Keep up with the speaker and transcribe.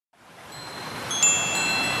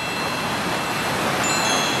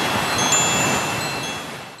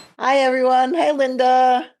Hi, everyone. Hi,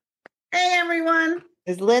 Linda. Hey everyone.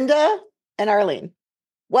 Is Linda and Arlene.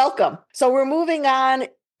 Welcome. So we're moving on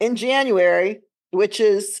in January, which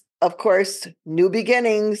is, of course, new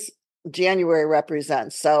beginnings. January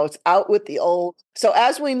represents. So it's out with the old. So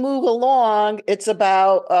as we move along, it's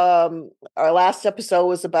about our last episode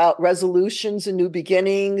was about resolutions and new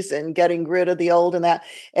beginnings and getting rid of the old and that.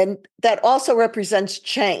 And that also represents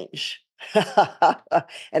change.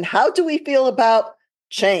 And how do we feel about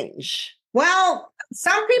change? Well,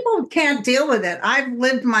 some people can't deal with it. I've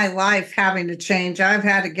lived my life having to change. I've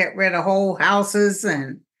had to get rid of whole houses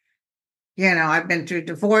and, I've been through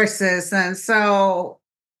divorces. And so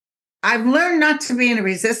I've learned not to be in a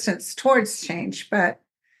resistance towards change, but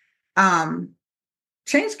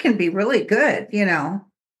change can be really good.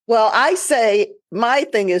 Well, I say my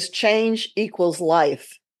thing is change equals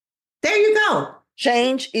life. There you go.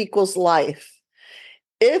 Change equals life.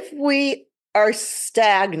 If we are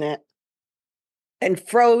stagnant and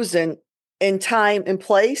frozen in time and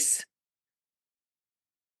place,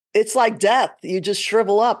 it's like death. You just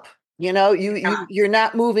shrivel up. You're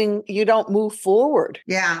not moving. You don't move forward.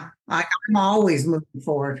 Yeah, I'm always moving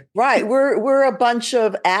forward. Right. We're a bunch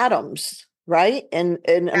of atoms, right? And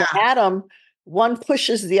an atom, one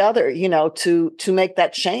pushes the other, to make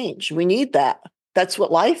that change. We need that. That's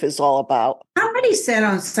what life is all about. Somebody said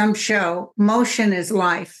on some show, motion is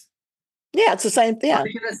life. Yeah, it's the same thing.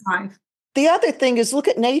 Motion is life. The other thing is look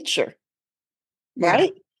at nature,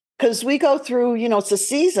 right? Because we go through, it's the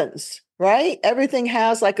seasons, right? Everything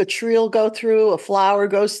has like a tree will go through, a flower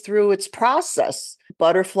goes through its process,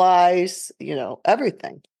 butterflies,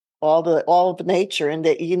 everything, all of nature. And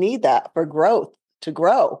that you need that for growth to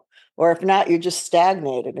grow. Or if not, you're just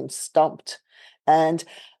stagnated and stumped. And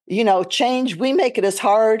change, we make it as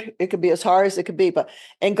hard. It could be as hard as it could be. But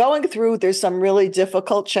and going through, there's some really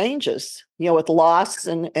difficult changes, with loss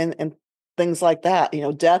and things like that,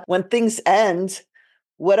 death. When things end,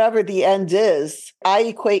 whatever the end is, I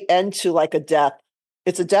equate end to like a death.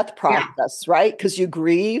 It's a death process, right? Because you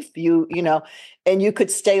grieve, and you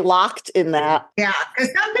could stay locked in that. Yeah,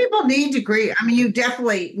 because some people need to grieve. I mean, you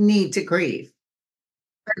definitely need to grieve.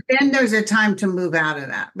 But then there's a time to move out of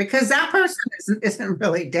that because that person isn't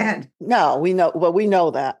really dead. No, we know. Well, we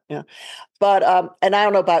know that. Yeah, but and I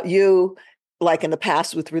don't know about you, like in the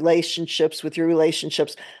past with your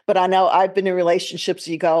relationships. But I know I've been in relationships.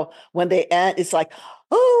 You go when they end, it's like,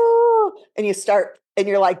 oh, and you start, and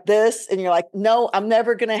you're like this, and you're like, no, I'm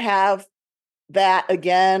never going to have that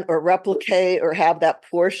again, or replicate, or have that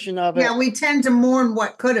portion of it. Yeah, we tend to mourn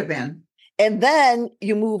what could have been, and then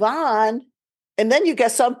you move on. And then you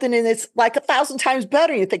get something and it's like 1,000 times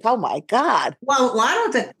better. And you think, oh my God. Well, a lot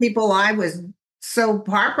of the people I was so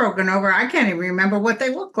heartbroken over, I can't even remember what they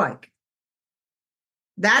look like.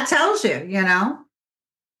 That tells you.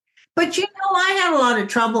 But I had a lot of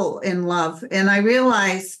trouble in love. And I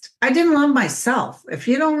realized I didn't love myself. If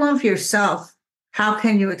you don't love yourself, how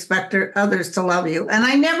can you expect others to love you? And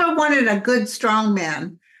I never wanted a good, strong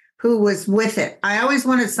man who was with it. I always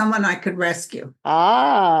wanted someone I could rescue.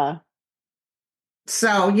 Ah.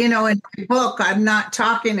 So, in my book, I'm not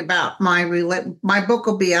talking about my book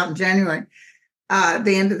will be out in January,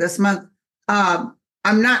 the end of this month. I'm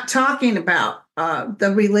not talking about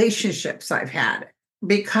the relationships I've had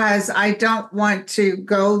because I don't want to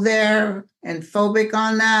go there and phobic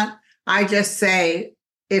on that. I just say,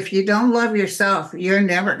 if you don't love yourself, you're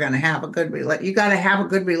never going to have a good relationship. You got to have a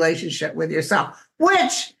good relationship with yourself,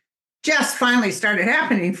 which just finally started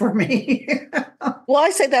happening for me. Well, I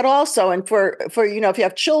say that also. And for if you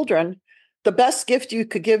have children, the best gift you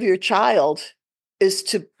could give your child is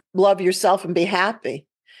to love yourself and be happy.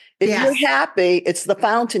 If you're happy, it's the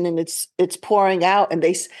fountain and it's pouring out, and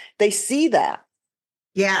they see that.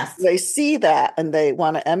 Yes. They see that and they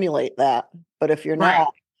want to emulate that. But if you're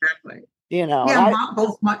not, exactly. Yeah,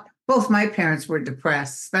 both my parents were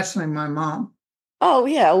depressed, especially my mom. Oh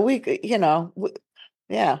yeah,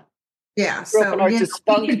 yeah. Yeah, so we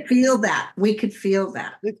could feel that. We could feel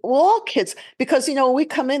that. Well, all kids, because when we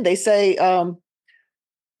come in, they say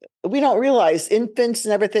we don't realize infants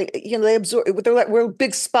and everything. They absorb. We're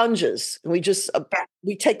big sponges, and we just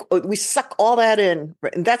we suck all that in,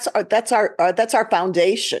 and that's our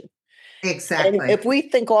foundation. Exactly. And if we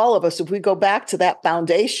think all of us, if we go back to that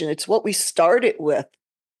foundation, it's what we started with,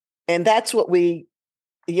 and that's what we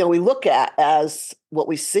look at as what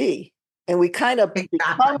we see. And we kind of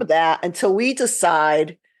become that until we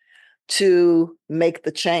decide to make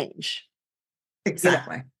the change.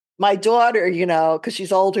 Exactly. My daughter, because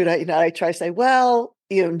she's older, I try to say, well,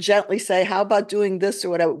 gently say, how about doing this or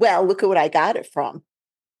whatever? Well, look at what I got it from.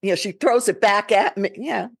 She throws it back at me.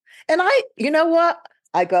 Yeah. And you know what?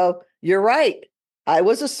 I go, you're right. I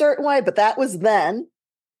was a certain way, but that was then.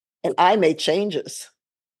 And I made changes.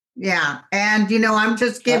 Yeah. And, I'm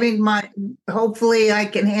just giving hopefully I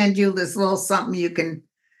can hand you this little something you can,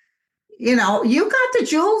 you got the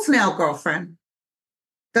jewels now, girlfriend.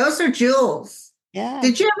 Those are jewels. Yeah.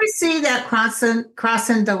 Did you ever see that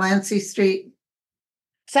crossing Delancey Street?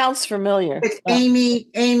 Sounds familiar. It's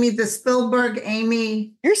Amy, the Spielberg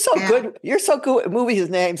Amy. You're so good. You're so good at movies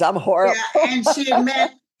names. I'm horrible. Yeah, and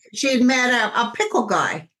she had met a pickle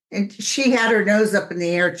guy, and she had her nose up in the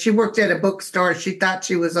air. She worked at a bookstore. She thought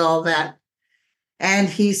she was all that. And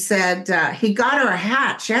he said he got her a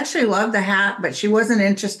hat. She actually loved the hat, but she wasn't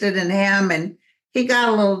interested in him. And he got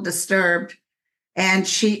a little disturbed. And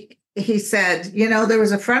he said, there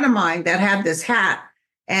was a friend of mine that had this hat,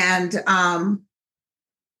 and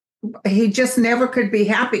he just never could be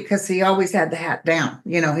happy because he always had the hat down.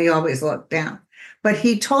 He always looked down. But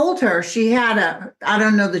he told her she had I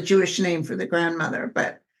don't know the Jewish name for the grandmother,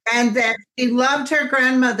 and that she loved her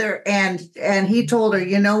grandmother. And he told her,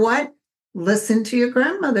 you know what? Listen to your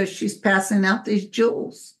grandmother. She's passing out these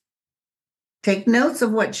jewels. Take notes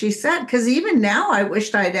of what she said. Because even now, I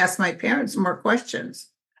wished I'd asked my parents more questions.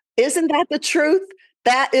 Isn't that the truth?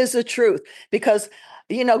 That is the truth. Because,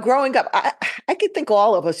 growing up, I could think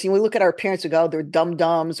all of us, we look at our parents and go, they're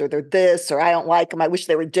dum-dums, or they're this, or I don't like them. I wish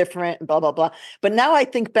they were different, and blah, blah, blah. But now I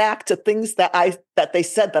think back to things that they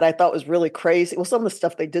said that I thought was really crazy. Well, some of the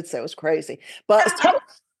stuff they did say was crazy. But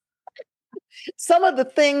some of the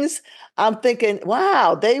things I'm thinking,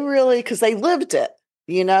 wow, they really, because they lived it,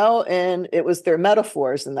 and it was their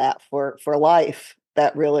metaphors in that for life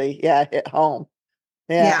that really, hit home.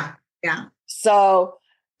 Yeah. So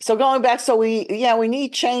going back, we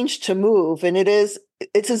need change to move, and it's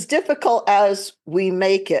as difficult as we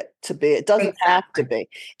make it to be. It doesn't have to be.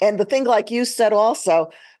 And the thing, like you said,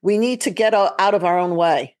 also, we need to get out of our own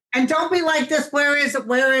way. And don't be like this. Where is it?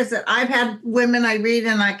 Where is it? I've had women I read,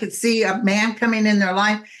 and I could see a man coming in their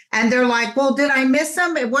life, and they're like, well, did I miss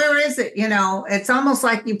him? Where is it? It's almost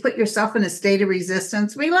like you put yourself in a state of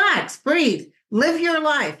resistance. Relax, breathe, live your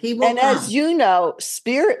life. He will. And come. As you know,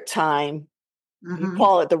 spirit time, you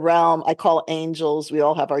call it the realm, I call it angels. We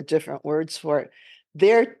all have our different words for it.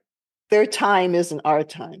 Their time isn't our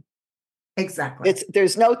time. Exactly.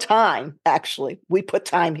 There's no time, actually. We put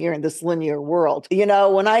time here in this linear world.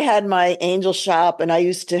 When I had my angel shop, and I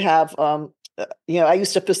used to have, I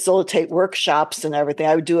used to facilitate workshops and everything.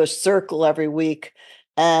 I would do a circle every week.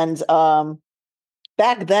 And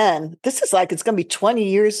back then, this is it's going to be 20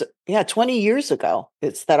 years. Yeah, 20 years ago,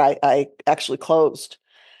 it's that I actually closed.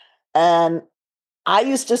 And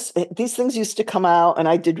these things used to come out, and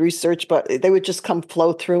I did research, but they would just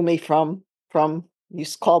flow through me from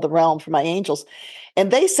used to call the realm for my angels.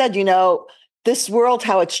 And they said, this world,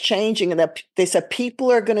 how it's changing. And that they said, people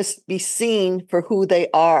are going to be seen for who they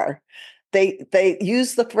are. They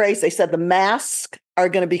used the phrase, they said, the masks are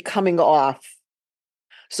going to be coming off.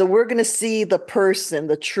 So we're going to see the person,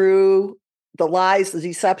 the true, the lies, the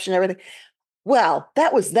deception, everything. Well,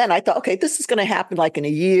 that was then. I thought, okay, this is going to happen in a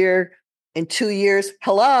year, in 2 years.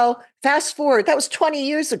 Hello, fast forward. That was 20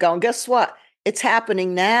 years ago. And guess what? It's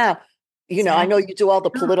happening now. I know you do all the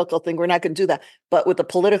political thing. We're not going to do that. But with the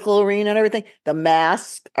political arena and everything, the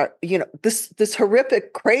masks are, this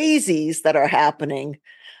horrific crazies that are happening,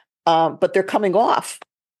 but they're coming off.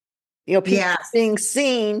 People being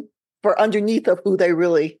seen for underneath of who they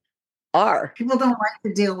really are. People don't like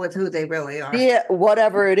to deal with who they really are. Yeah,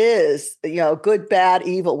 whatever it is, good, bad,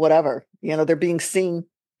 evil, whatever. They're being seen.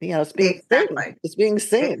 It's being seen. It's being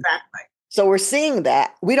seen. Exactly. So we're seeing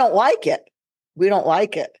that. We don't like it. We don't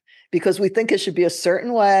like it because we think it should be a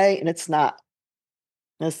certain way, and it's not.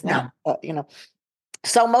 It's not.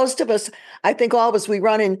 So most of us, I think all of us, we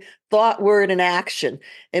run in thought, word, and action.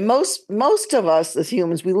 And most of us as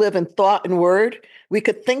humans, we live in thought and word. We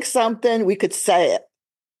could think something, we could say it.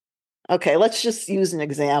 Okay, let's just use an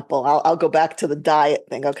example. I'll go back to the diet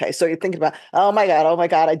thing. Okay, so you're thinking about, oh my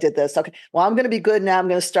God, I did this. Okay, well, I'm going to be good now. I'm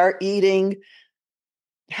going to start eating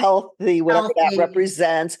healthy, whatever that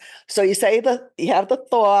represents. So you have the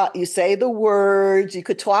thought, you say the words, you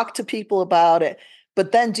could talk to people about it,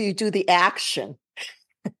 but then do you do the action?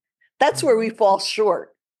 That's where we fall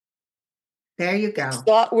short. There you go.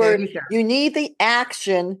 Thought word, you need the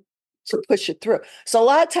action to push it through. So a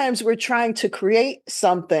lot of times we're trying to create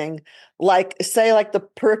something like the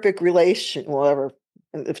perfect relation, whatever,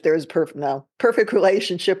 if there's perfect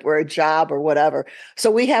relationship or a job or whatever. So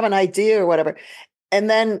we have an idea or whatever. And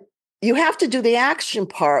then you have to do the action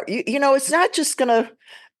part. It's not just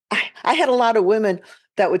I had a lot of women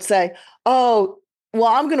that would say, oh, well,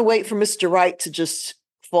 I'm going to wait for Mr. Right to just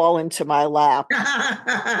fall into my lap.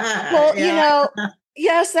 Well,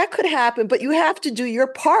 yes, that could happen, but you have to do your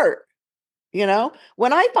part.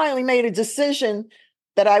 When I finally made a decision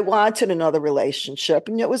that I wanted another relationship,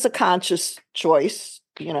 and it was a conscious choice,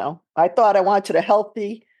 I thought I wanted a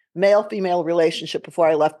healthy male-female relationship before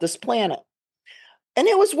I left this planet. And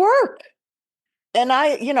it was work. And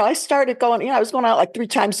I started going, I was going out like 3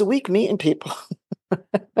 times a week meeting people.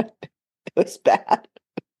 It was bad.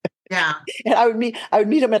 Yeah. And I would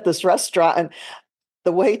meet them at this restaurant, and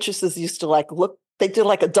the waitresses used to look, they did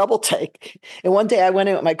like a double take. And one day I went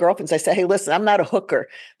in with my girlfriends. I said, hey, listen, I'm not a hooker,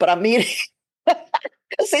 but I'm meeting,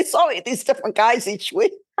 because they saw me with these different guys each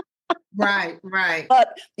week. Right.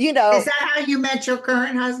 But, is that how you met your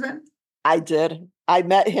current husband? I did. I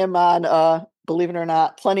met him on, believe it or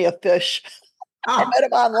not, Plenty of Fish. Oh. I met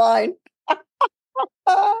him online.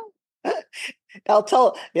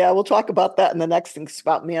 We'll talk about that in the next thing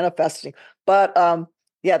about manifesting. But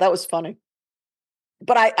yeah, that was funny.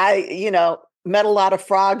 But I met a lot of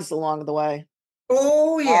frogs along the way.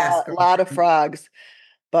 Oh, yes. A lot of frogs.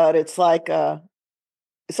 But it's like I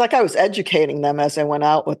was educating them as I went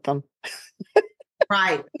out with them.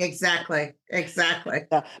 Right. Exactly.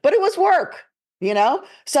 Yeah. But it was work,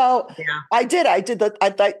 So yeah. I did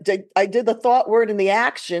the thought, word, and the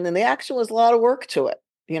action was a lot of work to it,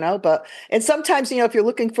 but, and sometimes, if you're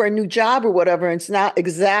looking for a new job or whatever, and it's not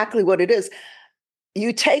exactly what it is,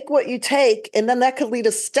 you take what you take, and then that could lead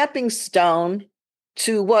a stepping stone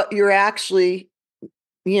to what you're actually,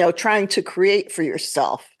 trying to create for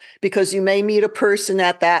yourself, because you may meet a person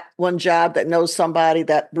at that one job that knows somebody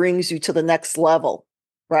that brings you to the next level.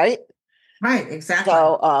 Right. Right. Exactly.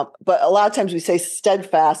 So, but a lot of times we say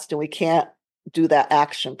steadfast and we can't do that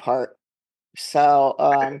action part. So,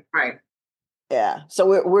 right. Yeah.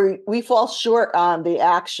 So we fall short on the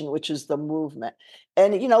action, which is the movement,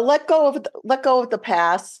 and, let go of the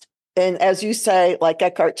past. And as you say, like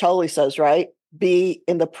Eckhart Tolle says, right? Be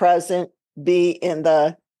in the present, be in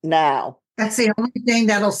the now. That's the only thing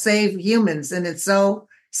that'll save humans. And it's so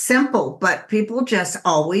simple, but people just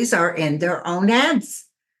always are in their own heads.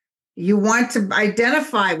 You want to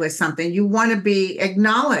identify with something. You want to be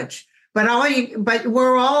acknowledged, but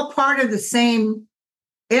we're all part of the same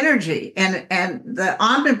energy and the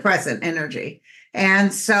omnipresent energy.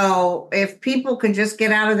 And so if people can just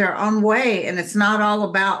get out of their own way, and it's not all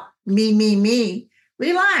about me,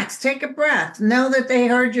 relax, take a breath, know that they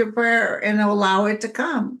heard your prayer, and allow it to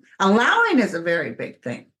come. Allowing is a very big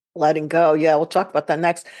thing. Letting go. Yeah, we'll talk about that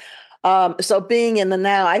next. So being in the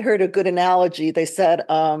now, I heard a good analogy. They said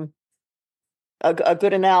a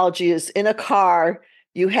good analogy is, in a car,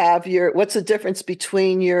 you have what's the difference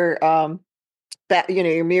between your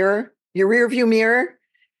your mirror, your rear view mirror,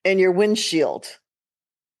 and your windshield.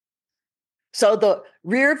 So the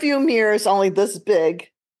rear view mirror is only this big,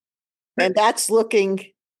 and that's looking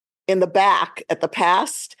in the back at the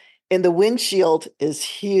past, and the windshield is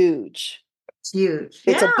huge. It's huge.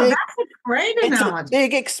 That's a great analogy. It's a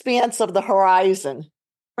big expanse of the horizon,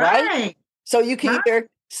 right? So you can either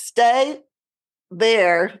stay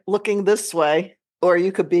there looking this way, or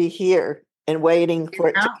you could be here and waiting for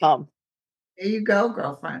it to come. There you go,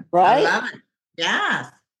 girlfriend. Right? I love it. Yeah.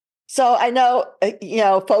 So I know,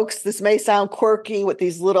 folks, this may sound quirky with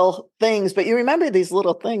these little things, but you remember these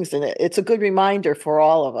little things, and it's a good reminder for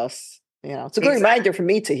all of us. It's a good reminder for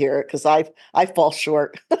me to hear it, because I fall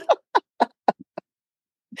short.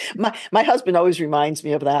 My husband always reminds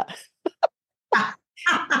me of that.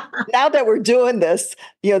 Now that we're doing this,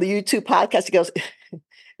 the YouTube podcast, he goes,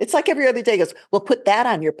 it's like every other day, he goes, well, put that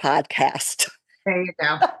on your podcast. There you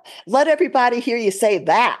go. Let everybody hear you say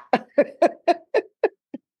that.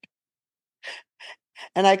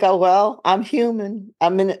 And I go, well, I'm human.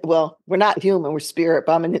 Well, we're not human, we're spirit,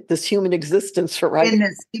 but I'm in this human existence for right now. In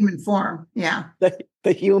this human form. Yeah.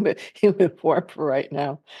 The human form for right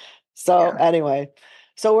now. So anyway,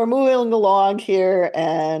 so we're moving along here.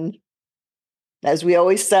 And as we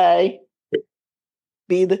always say,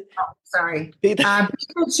 be the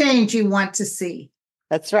change you want to see.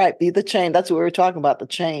 That's right. Be the change. That's what we were talking about, the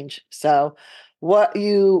change. So what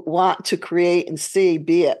you want to create and see,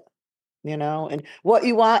 be it, and what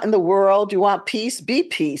you want in the world, you want peace, be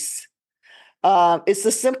peace. It's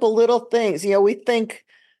the simple little things. We think,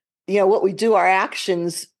 what we do, our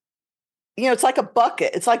actions, it's like a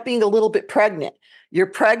bucket. It's like being a little bit pregnant. You're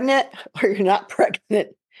pregnant or you're not pregnant.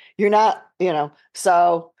 You're not,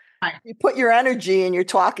 so you put your energy and you're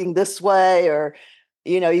talking this way, or,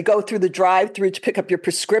 you go through the drive-through to pick up your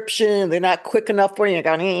prescription. They're not quick enough for you. You're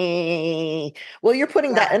going, well, you're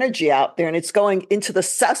putting that energy out there, and it's going into the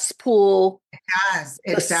cesspool. It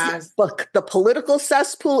does. The political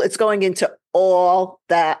cesspool. It's going into all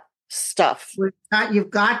that stuff. You've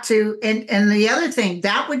got to, and the other thing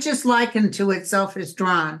that would just liken to itself is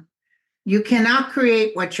drawn. You cannot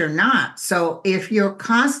create what you're not. So if you're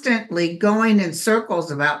constantly going in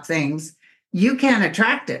circles about things, you can't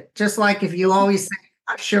attract it. Just like if you always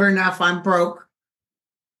say, sure enough, I'm broke,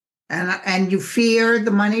 and you fear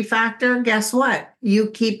the money factor, guess what?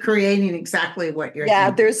 You keep creating exactly what you're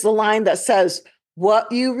thinking. There's the line that says, what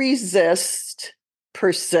you resist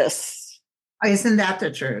persists. Isn't that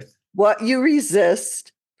the truth? What you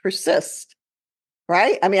resist persists,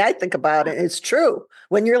 right? I mean, I think about it. It's true.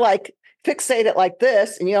 When you're like fixated like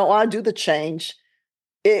this and you don't want to do the change,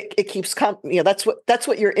 it keeps coming. That's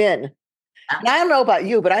what you're in. And I don't know about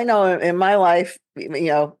you, but I know in my life,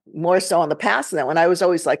 more so in the past than that, when I was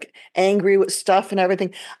always like angry with stuff and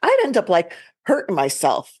everything, I'd end up like hurting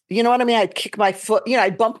myself. You know what I mean? I'd kick my foot,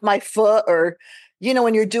 I'd bump my foot, or,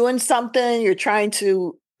 when you're doing something, you're trying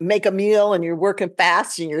to make a meal and you're working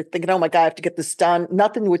fast and you're thinking, oh my God, I have to get this done.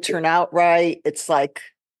 Nothing would turn out right. It's like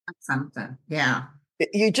something. Yeah.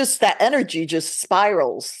 That energy just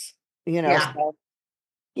spirals, Yeah. So,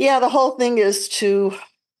 the whole thing is to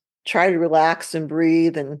try to relax and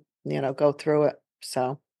breathe and, go through it.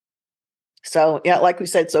 So like we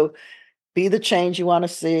said, so be the change you want to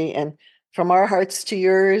see. And from our hearts to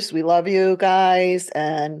yours, we love you guys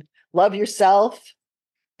and love yourself.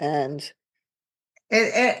 And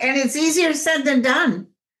it's easier said than done.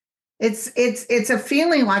 It's a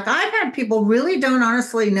feeling. Like I've had people really don't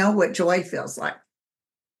honestly know what joy feels like.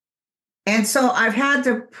 And so I've had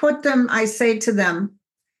to I say to them,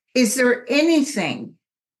 is there anything,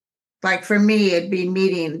 like for me, it'd be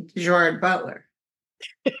meeting Gerard Butler.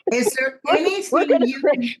 Is there anything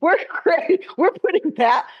we're putting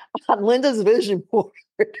that on Linda's vision board.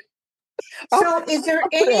 So is there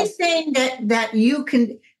anything that you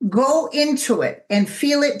can go into it and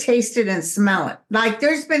feel it, taste it, and smell it? Like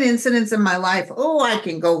there's been incidents in my life, I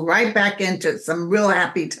can go right back into some real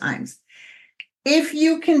happy times. If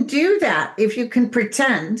you can do that, if you can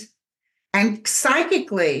pretend and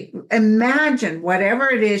psychically imagine whatever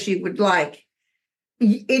it is you would like,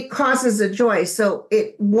 it causes a joy. So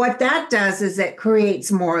what that does is it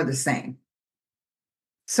creates more of the same.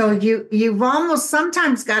 So you've almost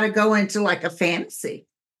sometimes got to go into like a fantasy.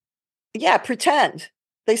 Yeah, pretend.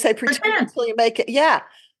 They say pretend until you make it. Yeah,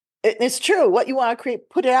 it's true. What you want to create,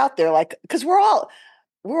 put it out there. Like, because we're all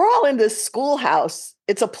in this schoolhouse.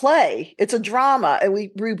 It's a play. It's a drama. And we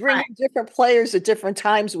bring in different players at different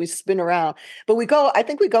times. We spin around. But I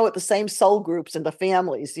think we go with the same soul groups and the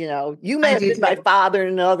families, You may have been my father in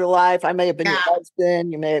another life. I may have been your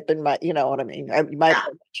husband. You may have been my, you know what I mean? You might have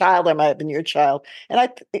been my child. I might have been your child.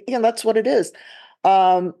 And that's what it is.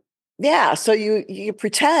 So you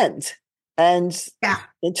pretend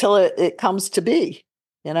until it comes to be,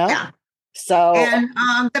 Yeah. So, and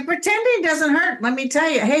the pretending doesn't hurt. Let me tell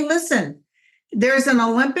you. Hey, listen, there's an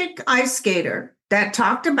Olympic ice skater that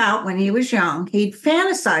talked about when he was young, he'd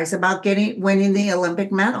fantasize about winning the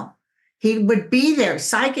Olympic medal. He would be there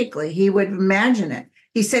psychically. He would imagine it.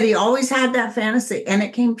 He said he always had that fantasy, and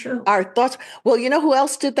it came true. Our thoughts. Well, you know who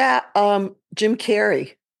else did that? Jim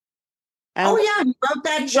Carrey. He wrote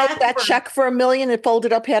that check for $1 million and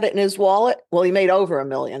folded up, had it in his wallet. Well, he made over $1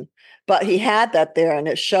 million, but he had that there, and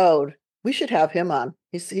it showed. We should have him on.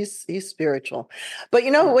 He's spiritual. But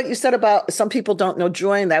what you said about some people don't know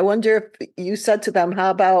joy, and I wonder if you said to them,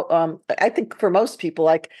 how about I think for most people,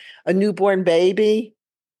 like a newborn baby.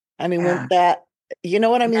 I mean, when that, you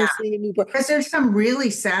know what I mean? Seeing a newborn, because there's some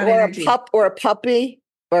really sad energy. Or a puppy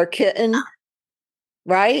or a kitten,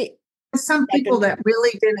 right? Some people that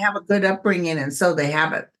really didn't have a good upbringing, and so they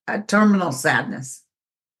have a terminal sadness.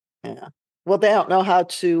 Yeah. Well, they don't know how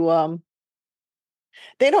to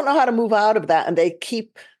move out of that, and they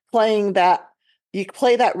keep playing that. You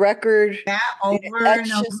play that record over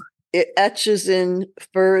and over. It etches in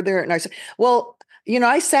further. And I said, well,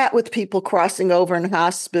 I sat with people crossing over in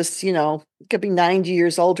hospice, it could be 90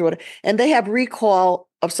 years old or whatever, and they have recall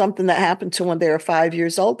of something that happened to when they were 5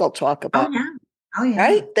 years old. They'll talk about. Oh yeah.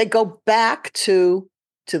 Right? They go back to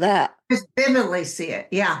that. Just vividly see it.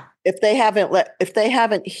 Yeah. If they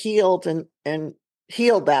haven't healed and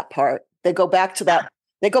healed that part, they go back to that.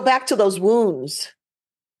 They go back to those wounds.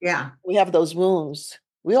 Yeah. We have those wounds.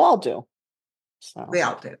 We all do. So. We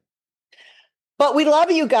all do. But we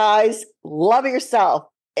love you guys. Love yourself.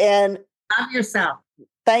 And love yourself.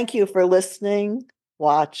 Thank you for listening,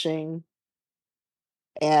 watching,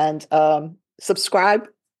 and subscribe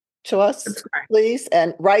to us, please.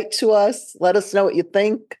 And write to us. Let us know what you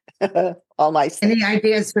think. All nice things. Any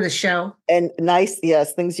ideas for the show? And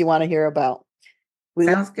things you want to hear about.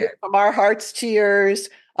 Sounds good. From our hearts to yours.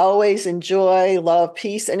 always enjoy, love,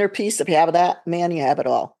 peace, inner peace. If you have that, man, you have it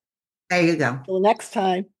all. There you go. Till next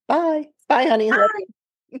time. Bye. Bye, honey. Love you.